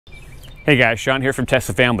Hey guys, Sean here from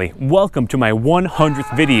Tesla Family. Welcome to my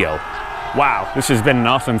 100th video. Wow, this has been an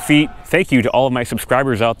awesome feat. Thank you to all of my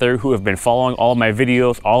subscribers out there who have been following all of my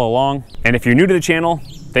videos all along. And if you're new to the channel,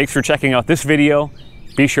 thanks for checking out this video.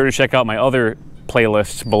 Be sure to check out my other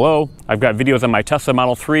playlists below. I've got videos on my Tesla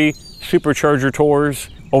Model 3, supercharger tours,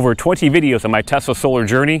 over 20 videos on my Tesla solar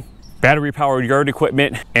journey, battery-powered yard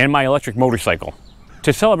equipment, and my electric motorcycle.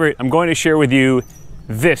 To celebrate, I'm going to share with you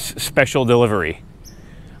this special delivery.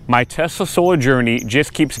 My Tesla solar journey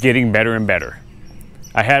just keeps getting better and better.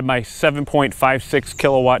 I had my 7.56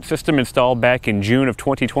 kilowatt system installed back in June of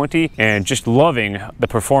 2020 and just loving the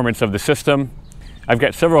performance of the system. I've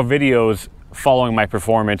got several videos following my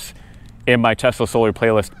performance in my Tesla solar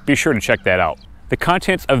playlist. Be sure to check that out. The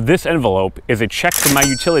contents of this envelope is a check from my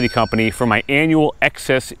utility company for my annual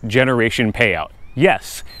excess generation payout.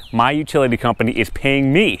 Yes, my utility company is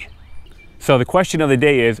paying me. So the question of the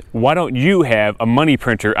day is, why don't you have a money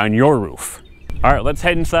printer on your roof? All right, let's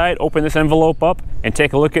head inside, open this envelope up, and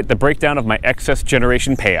take a look at the breakdown of my excess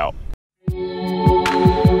generation payout.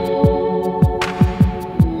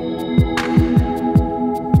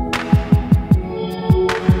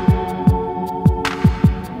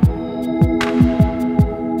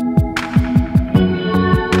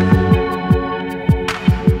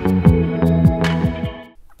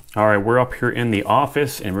 All right, we're up here in the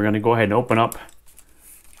office and we're going to go ahead and open up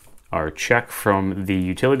our check from the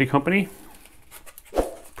utility company.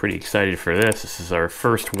 Pretty excited for this. This is our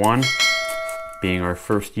first one, being our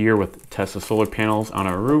first year with Tesla solar panels on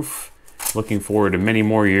our roof. Looking forward to many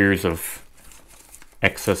more years of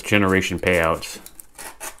excess generation payouts.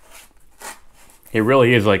 It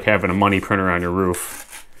really is like having a money printer on your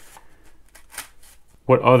roof.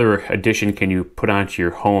 What other addition can you put onto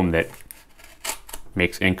your home that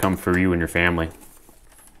makes income for you and your family?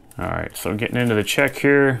 All right, so getting into the check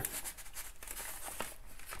here.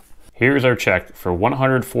 Here's our check for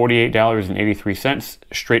 $148.83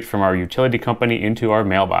 straight from our utility company into our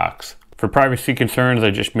mailbox. For privacy concerns,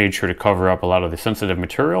 I just made sure to cover up a lot of the sensitive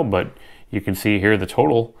material, but you can see here the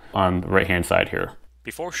total on the right-hand side here.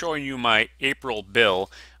 Before showing you my April bill,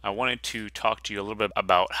 I wanted to talk to you a little bit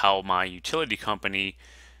about how my utility company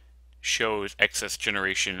shows excess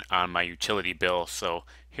generation on my utility bill. So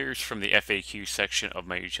here's from the FAQ section of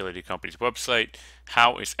my utility company's website.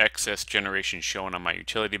 How is excess generation shown on my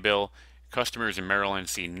utility bill? Customers in Maryland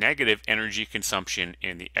see negative energy consumption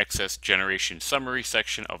in the excess generation summary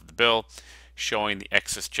section of the bill, showing the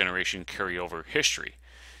excess generation carryover history.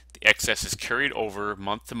 The excess is carried over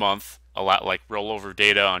month to month, a lot like rollover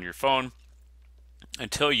data on your phone,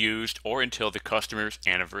 until used or until the customer's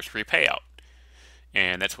anniversary payout.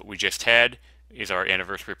 And that's what we just had, is our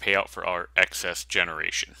anniversary payout for our excess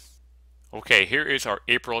generation. Okay, here is our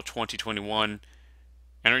April 2021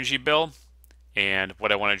 energy bill. And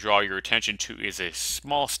what I want to draw your attention to is a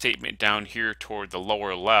small statement down here toward the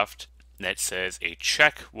lower left that says a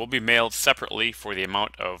check will be mailed separately for the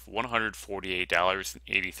amount of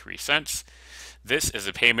 $148.83. This is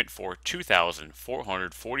a payment for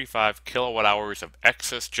 2,445 kilowatt hours of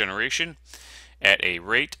excess generation at a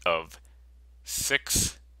rate of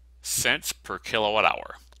 6 cents per kilowatt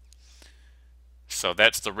hour. So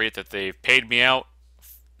that's the rate that they've paid me out.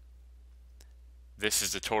 This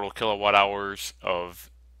is the total kilowatt hours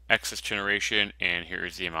of excess generation, and here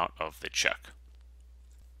is the amount of the check.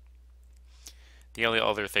 The only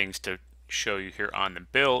other things to show you here on the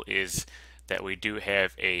bill is that we do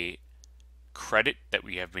have a credit that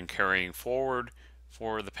we have been carrying forward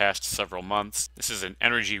for the past several months. This is an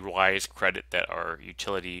energy-wise credit that our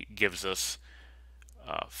utility gives us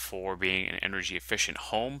for being an energy efficient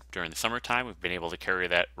home during the summertime. We've been able to carry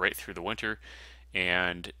that right through the winter,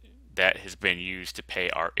 and that has been used to pay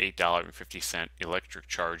our $8.50 electric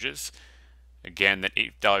charges. Again, that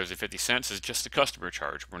 $8.50 is just a customer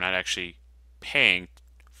charge. We're not actually paying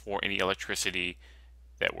for any electricity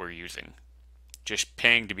that we're using, just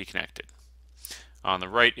paying to be connected. On the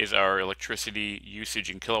right is our electricity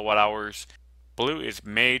usage in kilowatt hours. Blue is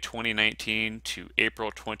May 2019 to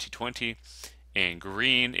April 2020. And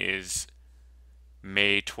green is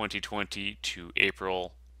May 2020 to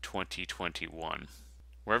April 2021.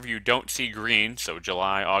 Wherever you don't see green, so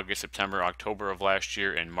July, August, September, October of last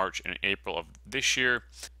year, and March and April of this year,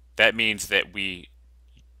 that means that we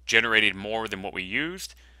generated more than what we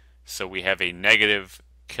used, so we have a negative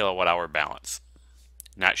kilowatt hour balance.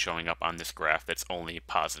 Not showing up on this graph, that's only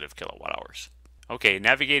positive kilowatt hours. Okay,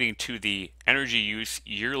 navigating to the energy use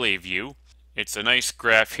yearly view. It's a nice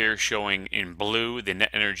graph here showing in blue the net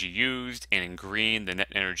energy used and in green the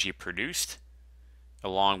net energy produced.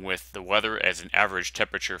 along with the weather as an average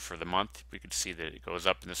temperature for the month. We could see that it goes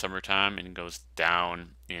up in the summertime and goes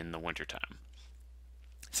down in the wintertime.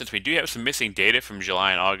 Since we do have some missing data from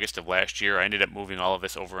July and August of last year, I ended up moving all of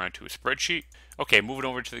this over onto a spreadsheet. Okay, moving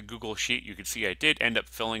over to the Google Sheet, you can see I did end up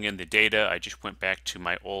filling in the data. I just went back to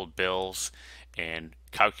my old bills and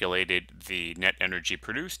calculated the net energy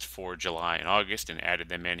produced for July and August and added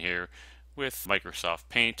them in here with Microsoft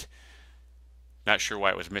Paint. Not sure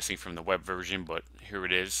why it was missing from the web version, but here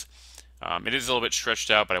it is. It is a little bit stretched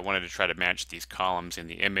out, but I wanted to try to match these columns in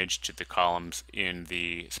the image to the columns in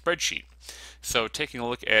the spreadsheet. So taking a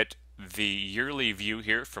look at the yearly view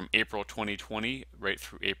here from April 2020 right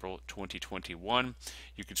through April 2021,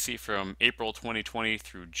 you can see from April 2020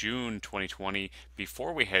 through June 2020,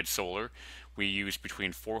 before we had solar, we used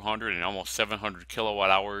between 400 and almost 700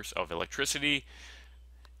 kilowatt hours of electricity.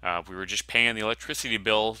 We were just paying the electricity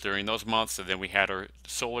bill during those months, and then we had our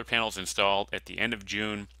solar panels installed at the end of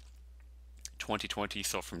June 2020.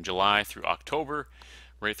 So from July through October,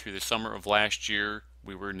 right through the summer of last year,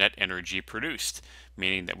 we were net energy produced,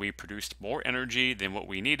 meaning that we produced more energy than what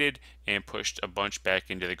we needed and pushed a bunch back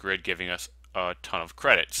into the grid, giving us a ton of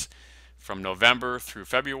credits. From November through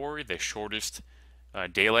February, the shortest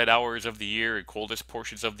daylight hours of the year and coldest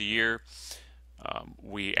portions of the year,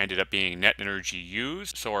 we ended up being net energy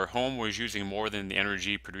used. So our home was using more than the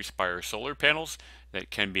energy produced by our solar panels that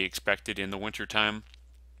can be expected in the wintertime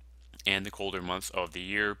and the colder months of the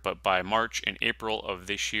year. But by March and April of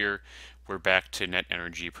this year, we're back to net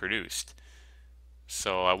energy produced.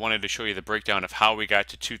 So I wanted to show you the breakdown of how we got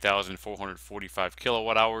to 2,445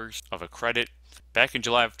 kilowatt hours of a credit. Back in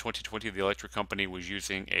July of 2020, the electric company was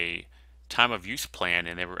using a time of use plan,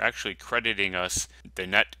 and they were actually crediting us the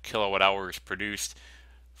net kilowatt hours produced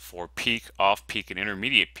for peak, off-peak, and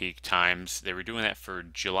intermediate peak times. They were doing that for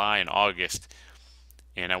July and August,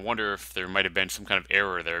 and I wonder if there might have been some kind of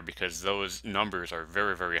error there, because those numbers are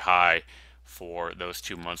very, very high for those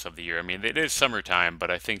 2 months of the year. I mean, it is summertime, but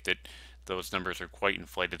I think that those numbers are quite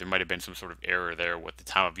inflated. There might have been some sort of error there with the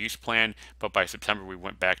time of use plan, but by September we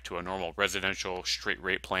went back to a normal residential straight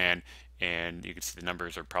rate plan, and you can see the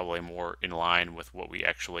numbers are probably more in line with what we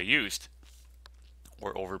actually used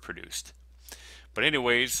or overproduced. But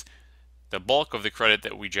anyways, the bulk of the credit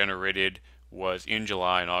that we generated was in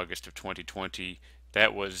July and August of 2020.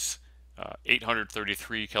 That was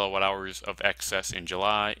 833 kilowatt hours of excess in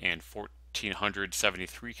July and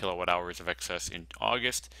 1,473 kilowatt hours of excess in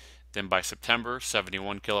August. Then by September,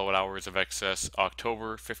 71 kilowatt hours of excess.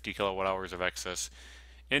 October, 50 kilowatt hours of excess.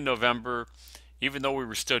 In November, even though we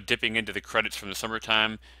were still dipping into the credits from the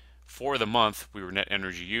summertime, for the month we were net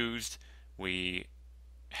energy used. We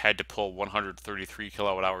had to pull 133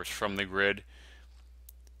 kilowatt hours from the grid,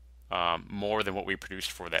 more than what we produced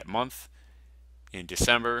for that month. In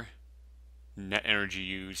December, net energy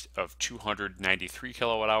used of 293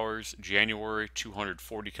 kilowatt hours, January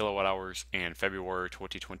 240 kilowatt hours, and February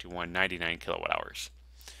 2021 99 kilowatt hours.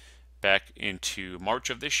 Back into March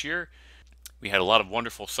of this year, we had a lot of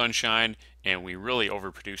wonderful sunshine, and we really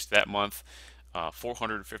overproduced that month,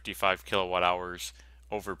 455 kilowatt hours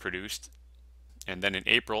overproduced. And then in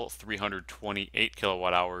April, 328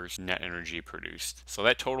 kilowatt hours net energy produced. So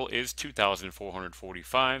that total is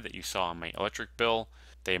 2,445 that you saw on my electric bill.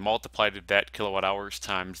 They multiplied that kilowatt hours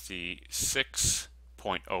times the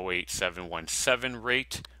 6.08717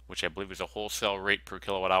 rate, which I believe is a wholesale rate per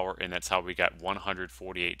kilowatt hour, and that's how we got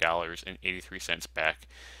 $148.83 back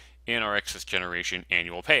in our excess generation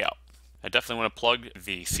annual payout. I definitely want to plug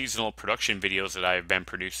the seasonal production videos that I've been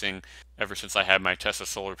producing ever since I had my Tesla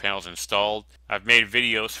solar panels installed. I've made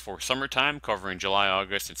videos for summertime covering July,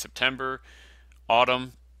 August, and September,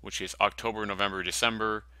 autumn, which is October, November,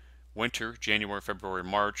 December, winter, January, February,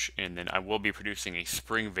 March, and then I will be producing a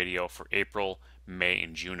spring video for April, May,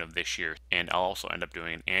 and June of this year, and I'll also end up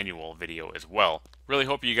doing an annual video as well. Really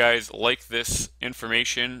hope you guys like this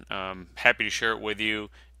information. Happy to share it with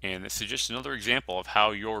you. And this is just another example of how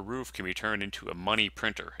your roof can be turned into a money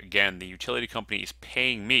printer. Again, the utility company is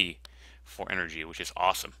paying me for energy, which is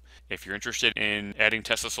awesome. If you're interested in adding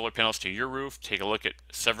Tesla solar panels to your roof, take a look at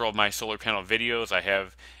several of my solar panel videos. I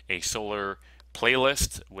have a solar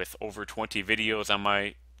playlist with over 20 videos on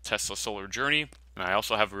my Tesla solar journey. And I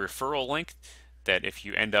also have a referral link that if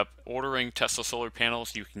you end up ordering Tesla solar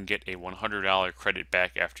panels, you can get a $100 credit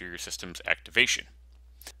back after your system's activation.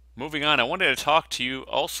 Moving on, I wanted to talk to you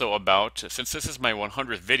also about, since this is my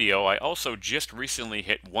 100th video, I also just recently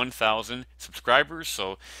hit 1,000 subscribers,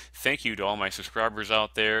 so thank you to all my subscribers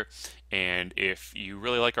out there. And if you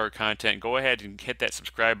really like our content, go ahead and hit that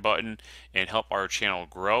subscribe button and help our channel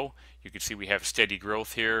grow. You can see we have steady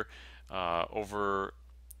growth here. Over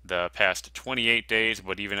the past 28 days,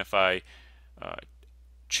 but even if I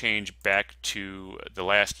change back to the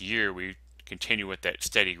last year, we continue with that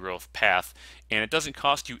steady growth path. And it doesn't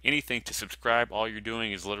cost you anything to subscribe. All you're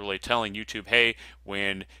doing is literally telling YouTube, hey,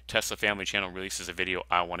 when Tesla Family Channel releases a video,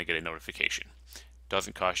 I want to get a notification.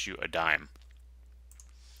 Doesn't cost you a dime.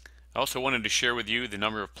 I also wanted to share with you the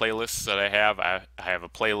number of playlists that I have. I have a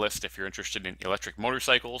playlist if you're interested in electric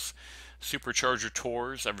motorcycles, supercharger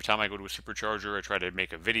tours. Every time I go to a supercharger, I try to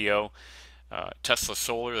make a video. Tesla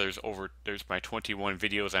Solar, there's my 21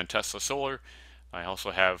 videos on Tesla Solar. I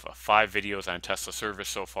also have 5 videos on Tesla Service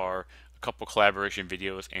so far, a couple collaboration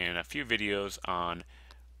videos, and a few videos on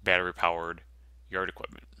battery-powered yard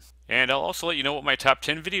equipment. And I'll also let you know what my top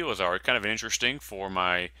 10 videos are. Kind of interesting for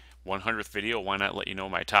my 100th video. Why not let you know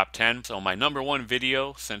my top 10? So my number 1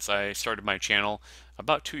 video since I started my channel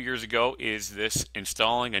about 2 years ago is this: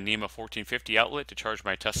 installing a NEMA 1450 outlet to charge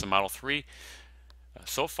my Tesla Model 3.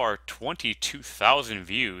 So far 22,000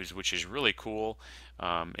 views, which is really cool.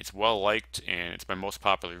 It's well liked and it's my most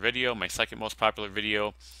popular video. My second most popular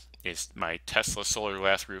video is my Tesla solar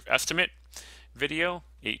glass roof estimate video,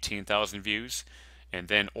 18,000 views. And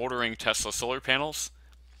then ordering Tesla solar panels,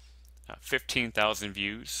 15,000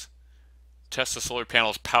 views. Tesla solar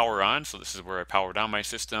panels power on, so this is where I powered on my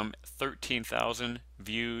system, 13,000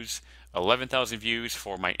 views. 11,000 views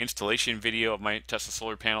for my installation video of my Tesla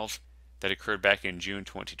solar panels that occurred back in June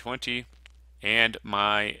 2020. And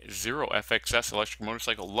my Zero FXS electric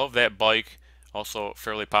motorcycle, love that bike, also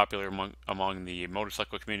fairly popular among the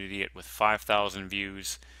motorcycle community with 5,000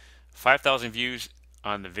 views. 5,000 views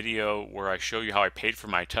on the video where I show you how I paid for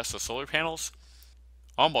my Tesla solar panels.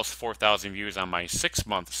 Almost 4,000 views on my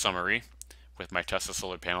 6-month summary with my Tesla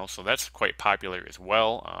solar panels, so that's quite popular as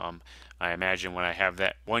well. I imagine when I have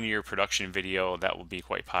that 1-year production video, that will be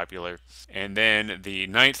quite popular. And then the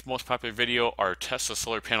 9th most popular video, our Tesla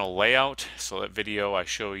solar panel layout. So that video, I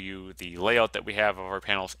show you the layout that we have of our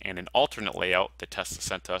panels and an alternate layout that Tesla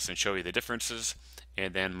sent to us and show you the differences.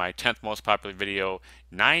 And then my 10th most popular video,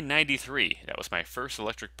 $993. That was my first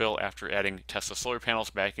electric bill after adding Tesla solar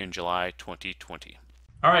panels back in July 2020.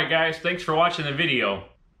 Alright guys, thanks for watching the video.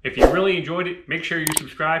 If you really enjoyed it, make sure you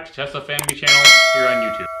subscribe to Tesla Family Channel here on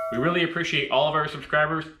YouTube. We really appreciate all of our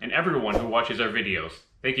subscribers and everyone who watches our videos.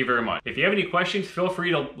 Thank you very much. If you have any questions, feel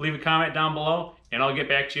free to leave a comment down below and I'll get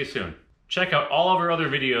back to you soon. Check out all of our other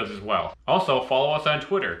videos as well. Also, follow us on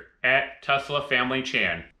Twitter at Tesla Family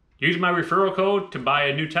Chan. Use my referral code to buy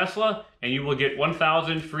a new Tesla and you will get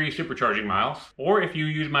 1,000 free supercharging miles. Or if you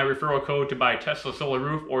use my referral code to buy Tesla solar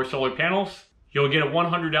roof or solar panels, you'll get a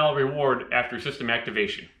 $100 reward after system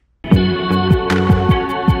activation.